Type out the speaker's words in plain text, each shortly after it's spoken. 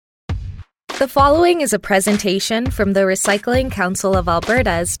The following is a presentation from the Recycling Council of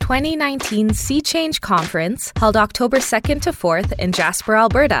Alberta's 2019 Sea Change Conference, held October 2nd to 4th in Jasper,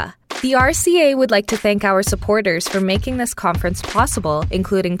 Alberta. The RCA would like to thank our supporters for making this conference possible,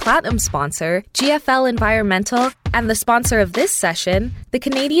 including Platinum sponsor, GFL Environmental, and the sponsor of this session, the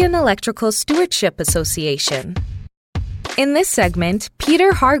Canadian Electrical Stewardship Association. In this segment,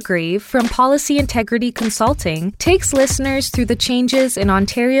 Peter Hargreave from Policy Integrity Consulting takes listeners through the changes in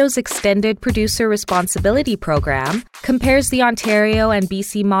Ontario's Extended Producer Responsibility Program, compares the Ontario and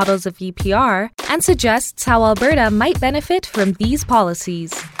BC models of EPR, and suggests how Alberta might benefit from these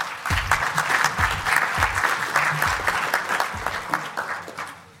policies.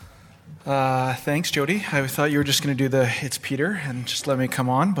 Thanks, Jody. I thought you were just going to do the "It's Peter" and just let me come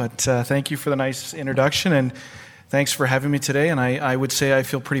on, but thank you for the nice introduction, and thanks for having me today. And I would say I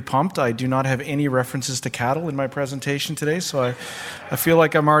feel pretty pumped. I do not have any references to cattle in my presentation today, so I feel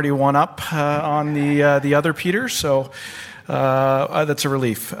like I'm already one up on the other Peter, so that's a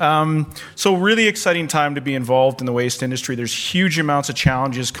relief. So really exciting time to be involved in the waste industry. There's huge amounts of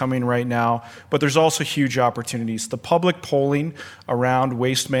challenges coming right now, but there's also huge opportunities. The public polling around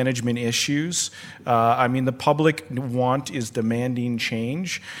waste management issues, the public want is demanding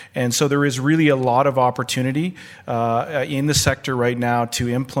change, and so there is really a lot of opportunity in the sector right now to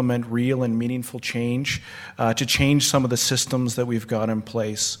implement real and meaningful change, to change some of the systems that we've got in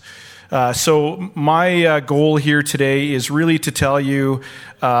place. So my goal here today is really to tell you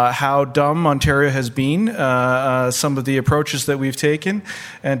how dumb Ontario has been, some of the approaches that we've taken,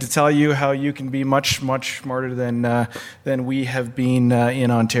 and to tell you how you can be much, much smarter than we have been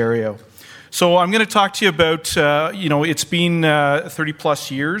in Ontario. So I'm going to talk to you about, it's been 30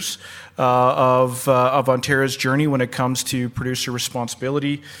 plus years of Ontario's journey when it comes to producer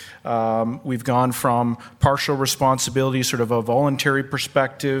responsibility. We've gone from partial responsibility, sort of a voluntary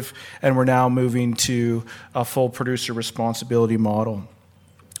perspective, and we're now moving to a full producer responsibility model.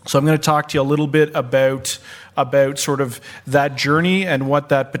 So I'm going to talk to you a little bit about sort of that journey and what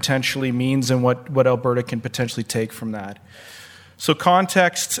that potentially means and what Alberta can potentially take from that. So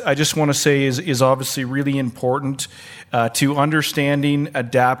context, I just want to say, is obviously really important to understanding,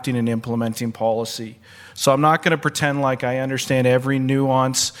 adapting, and implementing policy. So I'm not going to pretend like I understand every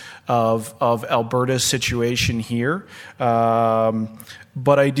nuance of Alberta's situation here,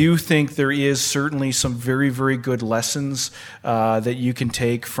 but I do think there is certainly some very, very good lessons that you can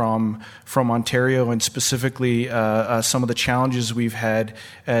take from Ontario, and specifically some of the challenges we've had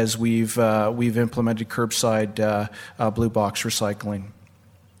as we've implemented curbside blue box recycling.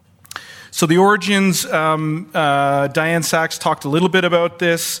 So the origins, Diane Sachs talked a little bit about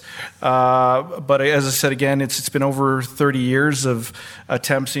this, but as I said again, it's been over 30 years of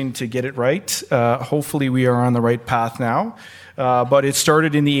attempting to get it right. Hopefully we are on the right path now. But it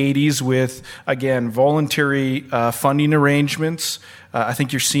started in the 80s with, again, voluntary funding arrangements. I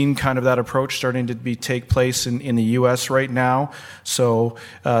think you're seeing kind of that approach starting to take place in the U.S. right now. So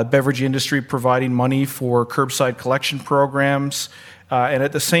beverage industry providing money for curbside collection programs. And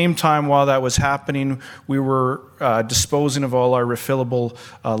at the same time, while that was happening, we were disposing of all our refillable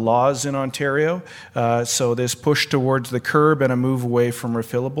laws in Ontario. So this push towards the curb and a move away from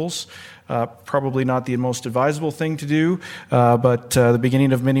refillables. Probably not the most advisable thing to do, but the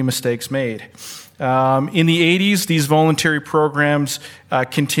beginning of many mistakes made. In the 80s, these voluntary programs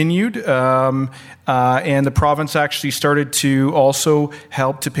continued, and the province actually started to also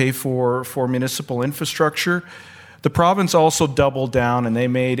help to pay for municipal infrastructure. The province also doubled down, and they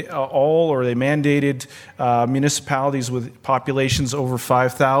mandated municipalities with populations over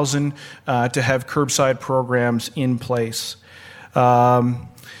 5,000 to have curbside programs in place.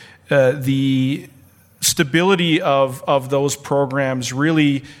 The stability of those programs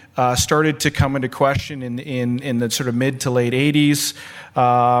really started to come into question in the sort of mid to late 80s.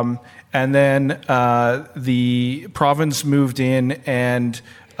 And then the province moved in and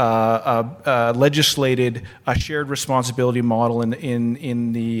legislated a shared responsibility model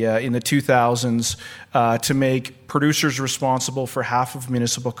in the 2000s to make producers responsible for half of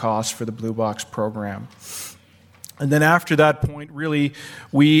municipal costs for the Blue Box program. And then after that point, really,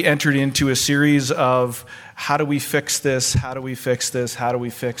 we entered into a series of how do we fix this, how do we fix this, how do we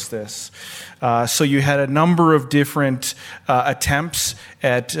fix this? So you had a number of different attempts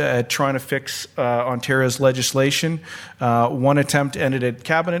at trying to fix Ontario's legislation. One attempt ended at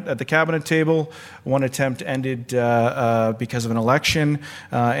the cabinet table. One attempt ended because of an election.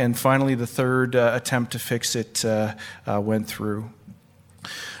 And finally, the third attempt to fix it went through.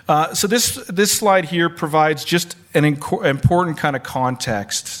 So this slide here provides just an important kind of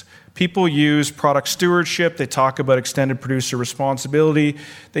context People use product stewardship. They talk about extended producer responsibility.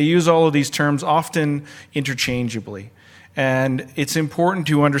 They use all of these terms often interchangeably. And it's important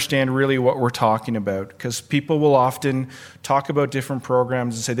to understand really what we're talking about, because people will often talk about different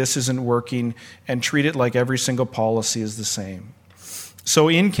programs and say this isn't working and treat it like every single policy is the same. So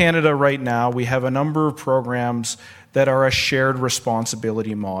in Canada right now, we have a number of programs that are a shared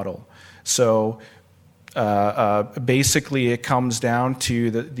responsibility model. So basically it comes down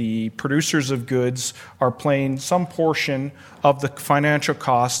to the producers of goods are paying some portion of the financial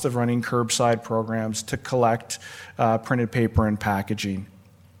cost of running curbside programs to collect printed paper and packaging.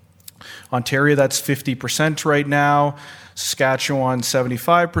 Ontario, that's 50% right now. Saskatchewan,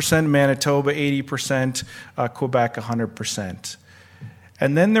 75%. Manitoba, 80%. Quebec, 100%.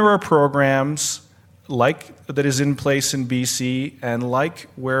 And then there are programs like that is in place in BC and like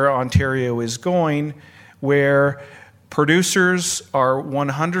where Ontario is going, where producers are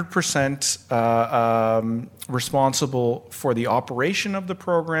 100% responsible for the operation of the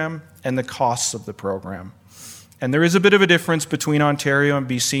program and the costs of the program. And there is a bit of a difference between Ontario and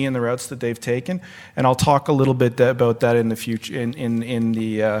BC and the routes that they've taken, and I'll talk a little bit about that in the future in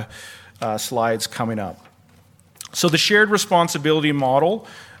the slides coming up. So the shared responsibility model,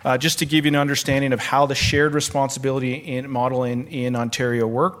 just to give you an understanding of how the shared responsibility model in Ontario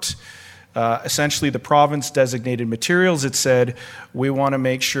worked. Essentially, the province designated materials. It said, we want to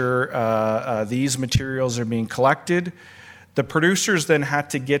make sure these materials are being collected. The producers then had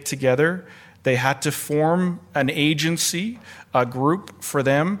to get together. They had to form an agency, a group for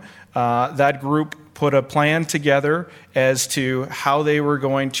them. That group put a plan together as to how they were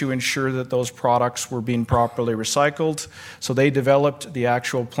going to ensure that those products were being properly recycled. So they developed the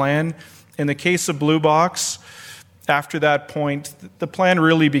actual plan. In the case of Blue Box, after that point, the plan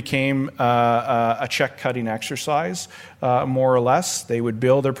really became a check-cutting exercise, more or less. They would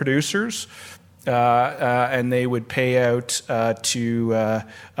bill their producers, and they would pay out to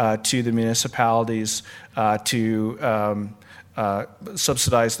the municipalities to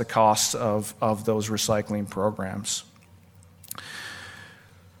subsidize the costs of those recycling programs.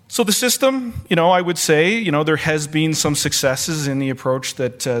 So the system, I would say, there has been some successes in the approach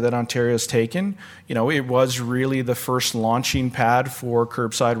that Ontario's taken. It was really the first launching pad for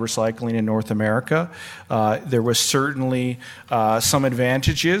curbside recycling in North America. There was certainly some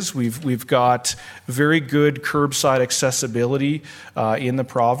advantages. We've got very good curbside accessibility in the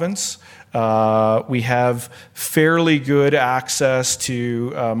province. We have fairly good access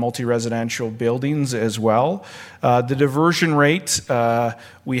to multi-residential buildings as well. The diversion rate,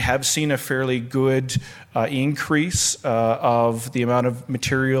 we have seen a fairly good increase of the amount of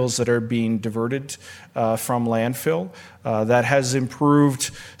materials that are being diverted from landfill. That has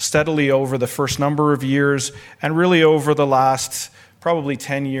improved steadily over the first number of years, and really over the last probably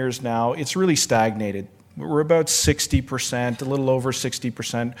 10 years now, it's really stagnated. We're about 60%, a little over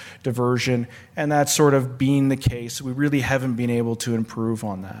 60% diversion, and that's sort of been the case. We really haven't been able to improve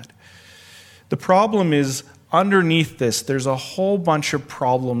on that. The problem is, underneath this, there's a whole bunch of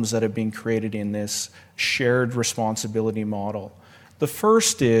problems that have been created in this shared responsibility model. The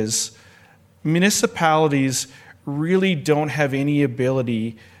first is municipalities really don't have any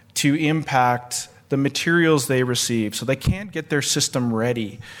ability to impact the materials they receive. So they can't get their system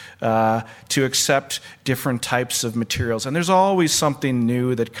ready to accept different types of materials. And there's always something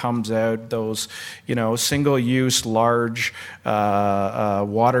new that comes out, those single-use large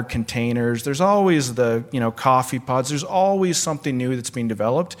water containers. There's always the coffee pods. There's always something new that's being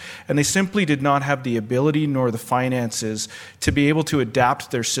developed. And they simply did not have the ability nor the finances to be able to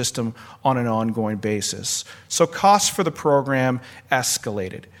adapt their system on an ongoing basis. So costs for the program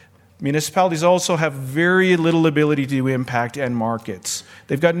escalated. Municipalities also have very little ability to impact end markets.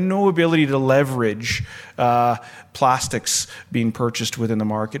 They've got no ability to leverage plastics being purchased within the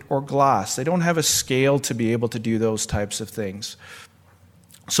market or glass. They don't have a scale to be able to do those types of things.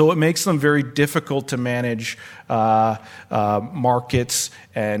 So it makes them very difficult to manage markets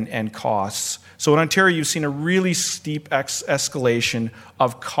and costs. So in Ontario, you've seen a really steep escalation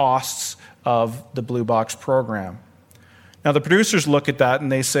of costs of the Blue Box program. Now, the producers look at that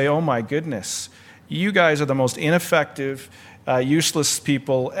and they say, oh my goodness, you guys are the most ineffective, useless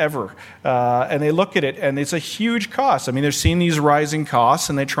people ever. And they look at it and it's a huge cost. I mean, they're seeing these rising costs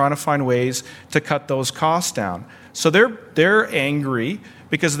and they're trying to find ways to cut those costs down. So they're angry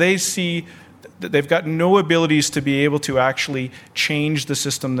because they see that they've got no abilities to be able to actually change the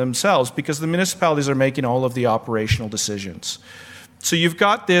system themselves because the municipalities are making all of the operational decisions. So you've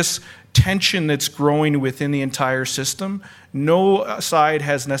got this tension that's growing within the entire system. No side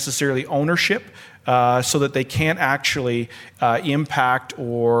has necessarily ownership so that they can't actually impact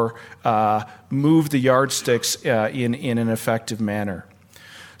or move the yardsticks in an effective manner.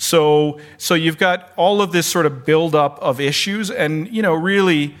 So you've got all of this sort of buildup of issues, and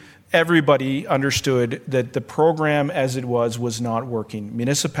really everybody understood that the program as it was not working.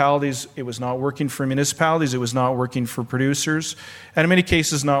 Municipalities, it was not working for municipalities, it was not working for producers, and in many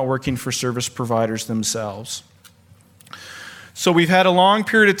cases not working for service providers themselves. So we've had a long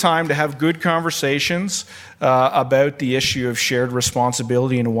period of time to have good conversations about the issue of shared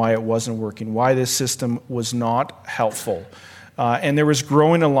responsibility and why it wasn't working, why this system was not helpful. And there was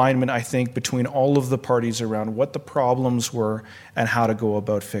growing alignment, I think, between all of the parties around what the problems were and how to go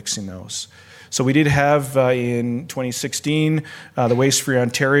about fixing those. So we did have, in 2016, the Waste-Free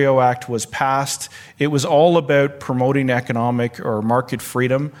Ontario Act was passed. It was all about promoting economic or market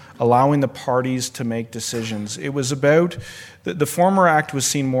freedom, allowing the parties to make decisions. It was about, the former act was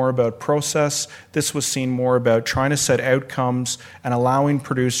seen more about process. This was seen more about trying to set outcomes and allowing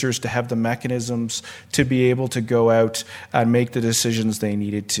producers to have the mechanisms to be able to go out and make the decisions they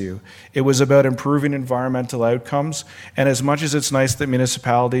needed to. It was about improving environmental outcomes, and as much as it's nice that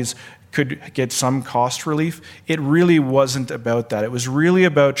municipalities could get some cost relief, it really wasn't about that. It was really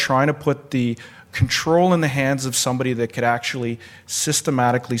about trying to put the control in the hands of somebody that could actually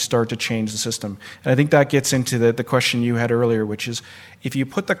systematically start to change the system. And I think that gets into the question you had earlier, which is if you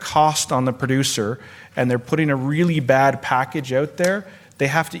put the cost on the producer and they're putting a really bad package out there, they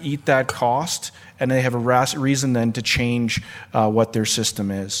have to eat that cost, and they have a reason then to change what their system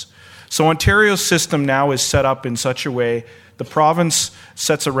is. So Ontario's system now is set up in such a way the province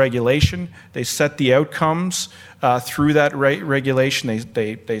sets a regulation. They set the outcomes through that regulation.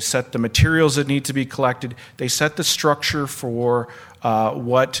 They set the materials that need to be collected. They set the structure for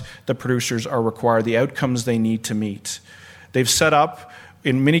what the producers are required, the outcomes they need to meet. They've set up,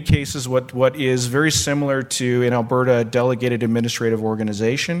 in many cases, what is very similar to, in Alberta, a delegated administrative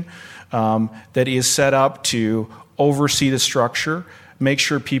organization that is set up to oversee the structure, make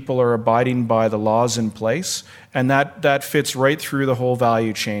sure people are abiding by the laws in place, and that fits right through the whole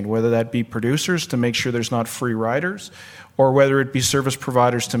value chain, whether that be producers to make sure there's not free riders, or whether it be service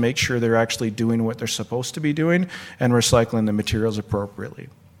providers to make sure they're actually doing what they're supposed to be doing and recycling the materials appropriately.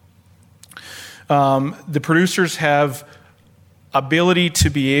 The producers have ability to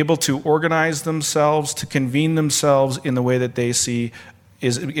be able to organize themselves, to convene themselves in the way that they see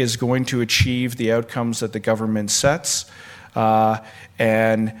is going to achieve the outcomes that the government sets.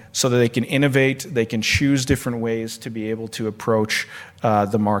 And so that they can innovate, they can choose different ways to be able to approach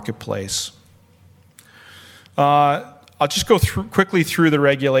the marketplace. I'll just go quickly through the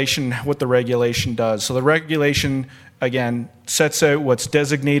regulation, what the regulation does. So the regulation, again, sets out what's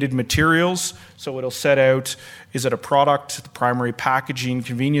designated materials. So it'll set out, is it a product, the primary packaging,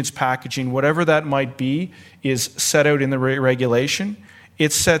 convenience packaging, whatever that might be, is set out in the regulation.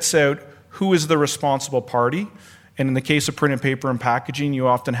 It sets out who is the responsible party. And in the case of print and paper and packaging, you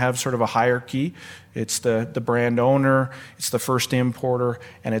often have sort of a hierarchy. It's the brand owner, it's the first importer,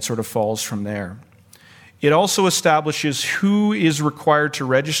 and it sort of falls from there. It also establishes who is required to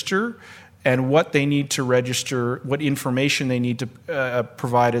register and what they need to register, what information they need to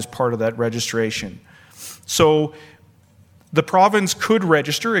provide as part of that registration. So the province could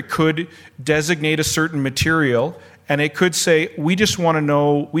register, it could designate a certain material, and it could say, we just want to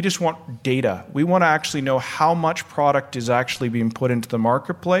know, we just want data. We want to actually know how much product is actually being put into the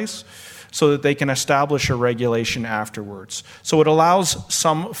marketplace so that they can establish a regulation afterwards. So it allows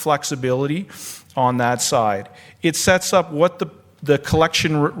some flexibility on that side. It sets up what the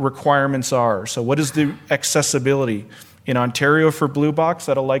collection requirements are. So what is the accessibility? In Ontario for Blue Box,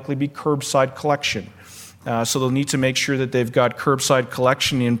 that'll likely be curbside collection. So they'll need to make sure that they've got curbside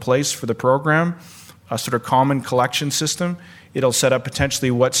collection in place for the program, a sort of common collection system. It'll set up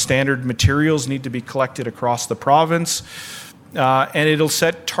potentially what standard materials need to be collected across the province, and it'll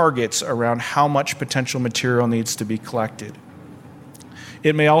set targets around how much potential material needs to be collected.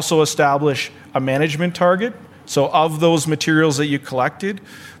 It may also establish a management target. So of those materials that you collected,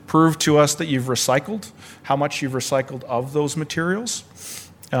 prove to us that you've recycled, how much you've recycled of those materials.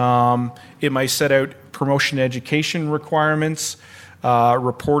 It might set out promotion and education requirements,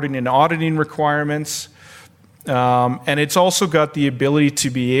 reporting and auditing requirements, and it's also got the ability to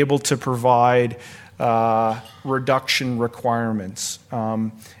be able to provide reduction requirements.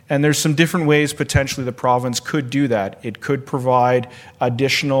 And there's some different ways potentially the province could do that. It could provide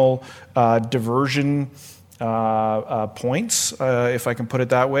additional diversion points, if I can put it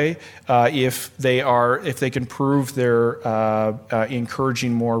that way, if they can prove they're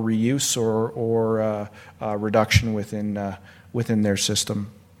encouraging more reuse or reduction within their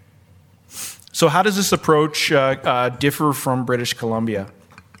system. So how does this approach differ from British Columbia?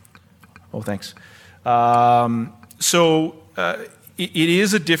 Oh, thanks. It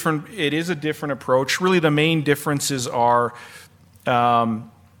is a different approach. Really, the main differences are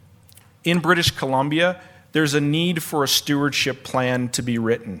in British Columbia, there's a need for a stewardship plan to be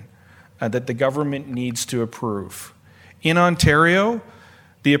written that the government needs to approve. In Ontario,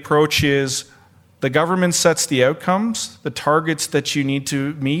 the approach is the government sets the outcomes, the targets that you need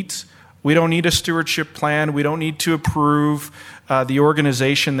to meet. We don't need a stewardship plan. We don't need to approve the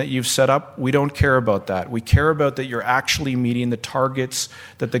organization that you've set up. We don't care about that. We care about that you're actually meeting the targets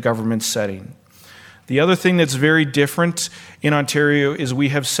that the government's setting. The other thing that's very different in Ontario is we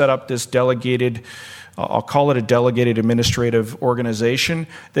have set up this delegated, I'll call it a delegated administrative organization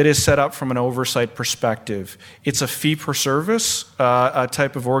that is set up from an oversight perspective. It's a fee-for-service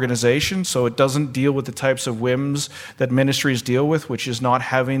type of organization, so it doesn't deal with the types of whims that ministries deal with, which is not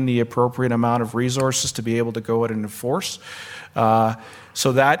having the appropriate amount of resources to be able to go out and enforce.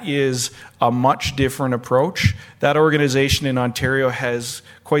 So that is a much different approach. That organization in Ontario has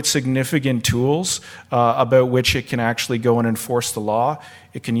quite significant tools about which it can actually go and enforce the law.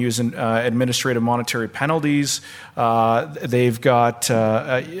 It can use administrative monetary penalties. They've got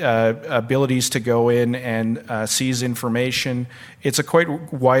abilities to go in and seize information. It's a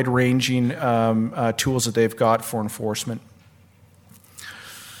quite wide-ranging tools that they've got for enforcement.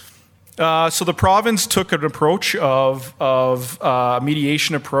 So the province took an approach of a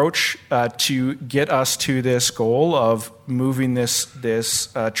mediation approach to get us to this goal of moving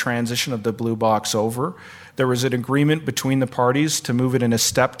this transition of the blue box over. There was an agreement between the parties to move it in a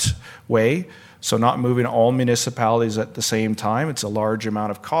stepped way, so not moving all municipalities at the same time. It's a large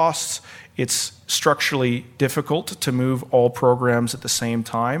amount of costs. It's structurally difficult to move all programs at the same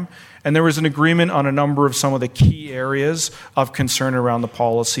time. And there was an agreement on a number of some of the key areas of concern around the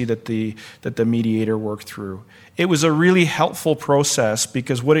policy that the mediator worked through. It was a really helpful process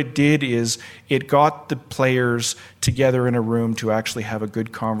because what it did is it got the players together in a room to actually have a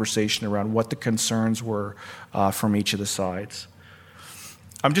good conversation around what the concerns were from each of the sides.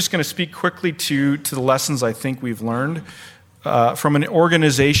 I'm just going to speak quickly to the lessons I think we've learned. From an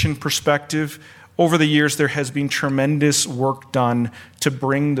organization perspective, over the years, there has been tremendous work done to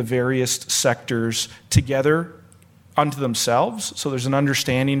bring the various sectors together unto themselves. So there's an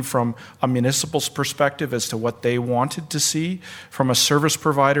understanding from a municipal's perspective as to what they wanted to see, from a service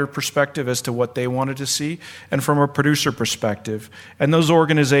provider perspective as to what they wanted to see, and from a producer perspective. And those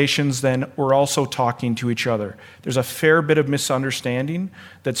organizations then were also talking to each other. There's a fair bit of misunderstanding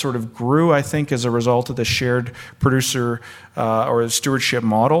that sort of grew, I think, as a result of the shared producer or the stewardship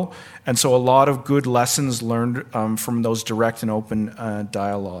model. And so a lot of good lessons learned from those direct and open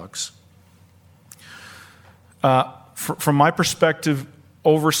dialogues. From my perspective,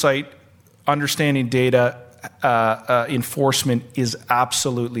 oversight, understanding data, enforcement is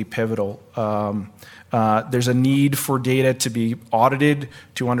absolutely pivotal. There's a need for data to be audited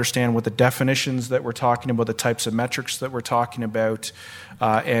to understand what the definitions that we're talking about, the types of metrics that we're talking about.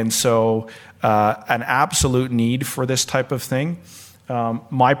 And so an absolute need for this type of thing.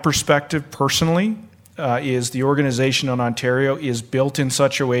 My perspective personally is the organization in Ontario is built in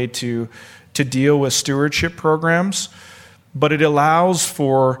such a way to deal with stewardship programs, but it allows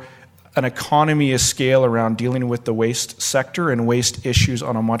for an economy of scale around dealing with the waste sector and waste issues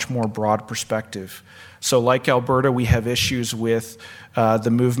on a much more broad perspective. So like Alberta, we have issues with the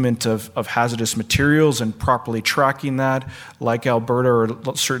movement of hazardous materials and properly tracking that. Like Alberta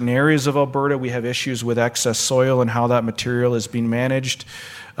or certain areas of Alberta, we have issues with excess soil and how that material is being managed.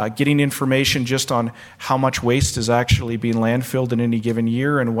 Getting information just on how much waste is actually being landfilled in any given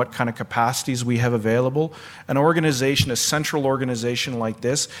year and what kind of capacities we have available. An organization, a central organization like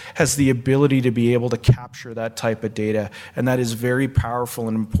this, has the ability to be able to capture that type of data, and that is very powerful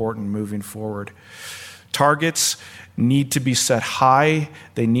and important moving forward. Targets need to be set high.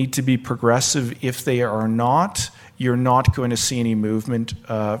 They need to be progressive. If they are not, you're not going to see any movement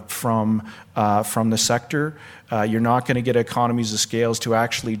from the sector. You're not going to get economies of scales to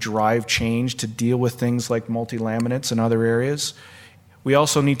actually drive change to deal with things like multi-laminates and other areas. We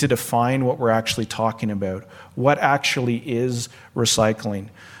also need to define what we're actually talking about. What actually is recycling?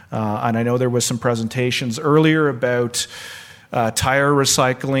 And I know there was some presentations earlier about tire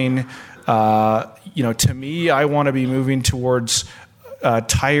recycling. To me, I want to be moving towards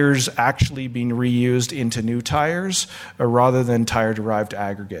tires actually being reused into new tires rather than tire-derived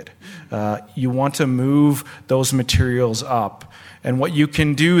aggregate. You want to move those materials up. And what you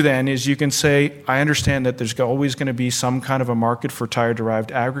can do then is you can say, I understand that there's always going to be some kind of a market for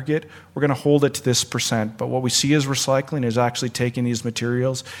tire-derived aggregate. We're going to hold it to this percent. But what we see as recycling is actually taking these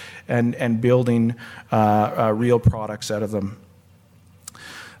materials and building real products out of them.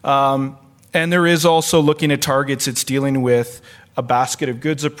 And there is also looking at targets. It's dealing with a basket of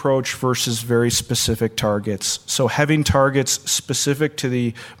goods approach versus very specific targets. So having targets specific to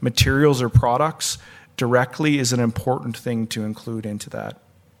the materials or products directly is an important thing to include into that.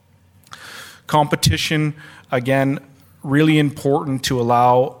 Competition, again, really important to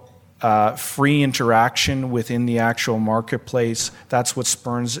allow free interaction within the actual marketplace. That's what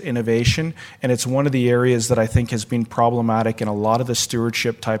spurns innovation, and it's one of the areas that I think has been problematic in a lot of the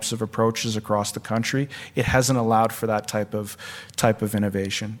stewardship types of approaches across the country. It hasn't allowed for that type of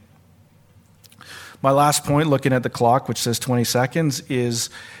innovation. My last point, looking at the clock, which says 20 seconds,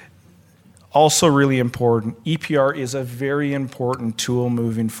 is also really important. EPR is a very important tool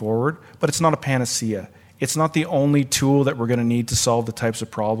moving forward, but it's not a panacea. It's not the only tool that we're going to need to solve the types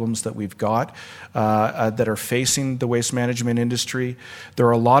of problems that we've got that are facing the waste management industry. There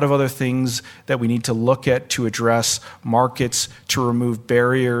are a lot of other things that we need to look at to address markets, to remove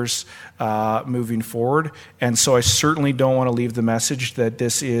barriers moving forward. And so I certainly don't want to leave the message that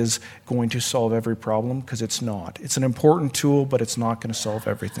this is going to solve every problem, because it's not. It's an important tool, but it's not going to solve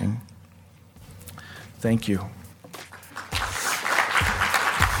everything. Thank you.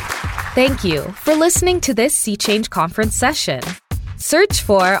 Thank you for listening to this Sea Change Conference session. Search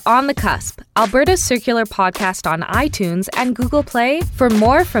for On the Cusp, Alberta's Circular Podcast on iTunes and Google Play for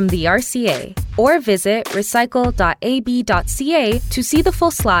more from the RCA, or visit recycle.ab.ca to see the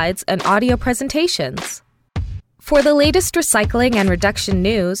full slides and audio presentations. For the latest recycling and reduction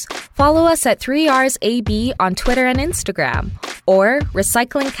news, follow us at 3RsAB on Twitter and Instagram, or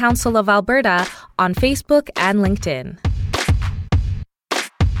Recycling Council of Alberta on Facebook and LinkedIn.